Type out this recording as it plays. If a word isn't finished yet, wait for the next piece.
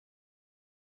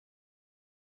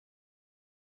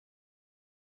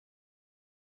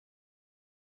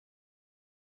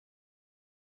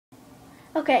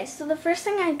Okay, so the first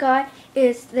thing I got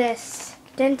is this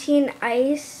Dentyne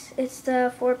Ice. It's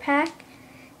the 4-pack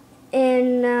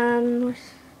in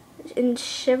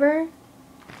Shiver.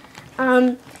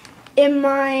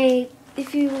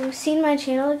 If you've seen my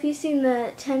channel, if you've seen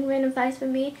the 10 random facts with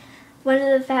me, one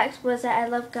of the facts was that I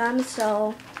love gum.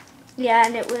 So yeah,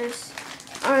 and it was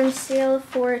on sale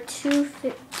for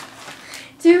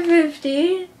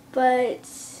 $2.50. But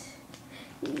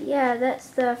yeah, that's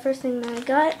the first thing that I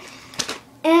got.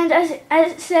 And as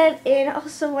I said in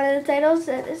also one of the titles,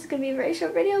 that this is going to be a very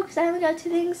short video because I only got 2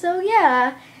 things, so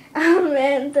yeah.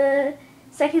 And the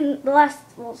second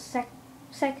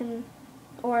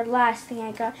or last thing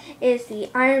I got is the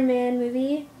Iron Man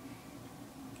movie.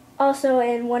 Also,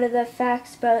 in one of the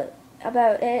facts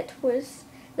about it was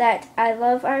that I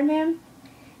love Iron Man.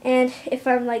 And if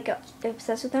I'm like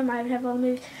obsessed with him, I would have all the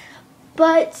movies.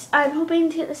 But I'm hoping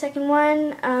to get the second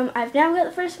one. I've now got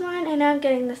the first one, and now I'm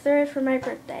getting the third for my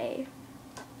birthday.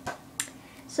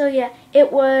 So yeah, it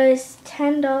was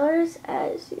 $10,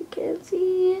 as you can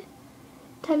see.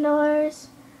 $10.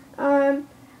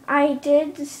 I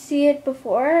did see it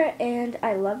before, and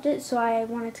I loved it, so I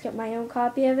wanted to get my own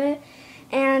copy of it.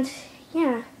 And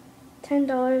yeah, $10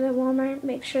 at Walmart.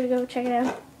 Make sure to go check it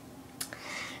out.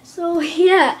 So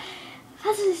yeah.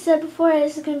 As I said before,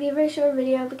 this is going to be a very short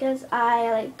video because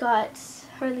I got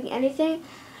hardly anything.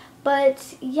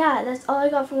 But yeah, that's all I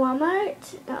got from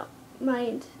Walmart. Now,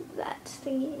 mind that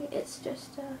thingy, it's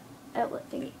just a outlet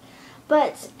thingy.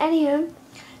 But anywho,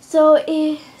 so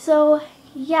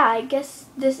yeah, I guess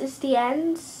this is the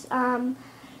end.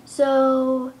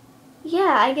 So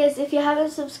yeah, I guess if you haven't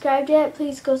subscribed yet,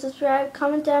 please go subscribe.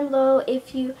 Comment down below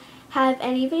if you have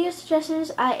any video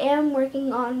suggestions. I am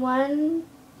working on one.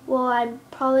 Well, I'm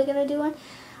probably going to do one.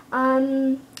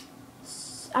 I'm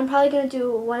probably going to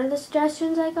do one of the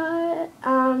suggestions I got.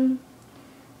 I'm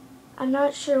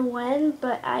not sure when,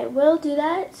 but I will do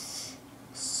that.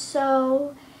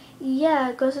 So,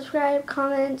 yeah, go subscribe,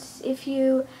 comment if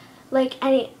you like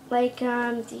any,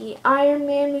 the Iron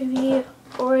Man movie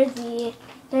or the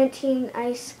Dentyne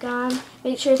Ice gum.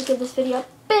 Make sure to give this video a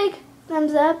big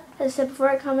thumbs up. As I said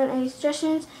before, comment any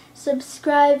suggestions.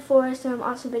 Subscribe for some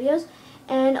awesome videos.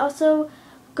 And also,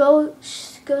 go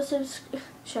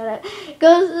subscribe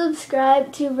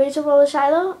to Rachel Rolla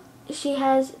Shiloh. She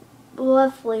has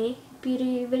lovely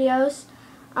beauty videos.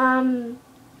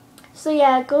 So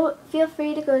yeah, feel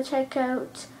free to go check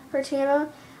out her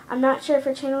channel. I'm not sure if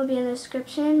her channel will be in the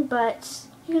description, but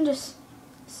you can just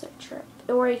search her,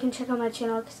 or you can check out my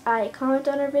channel because I comment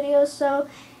on her videos. So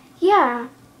yeah.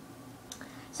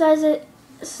 So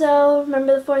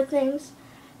remember the 4 things: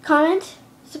 comment,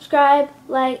 subscribe,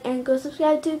 like, and go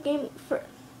subscribe to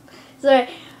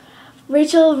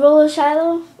Rachel Rolla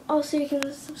Shiloh. Also, you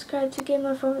can subscribe to Game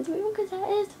of Thrones because that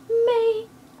is me.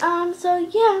 So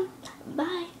yeah,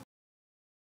 bye.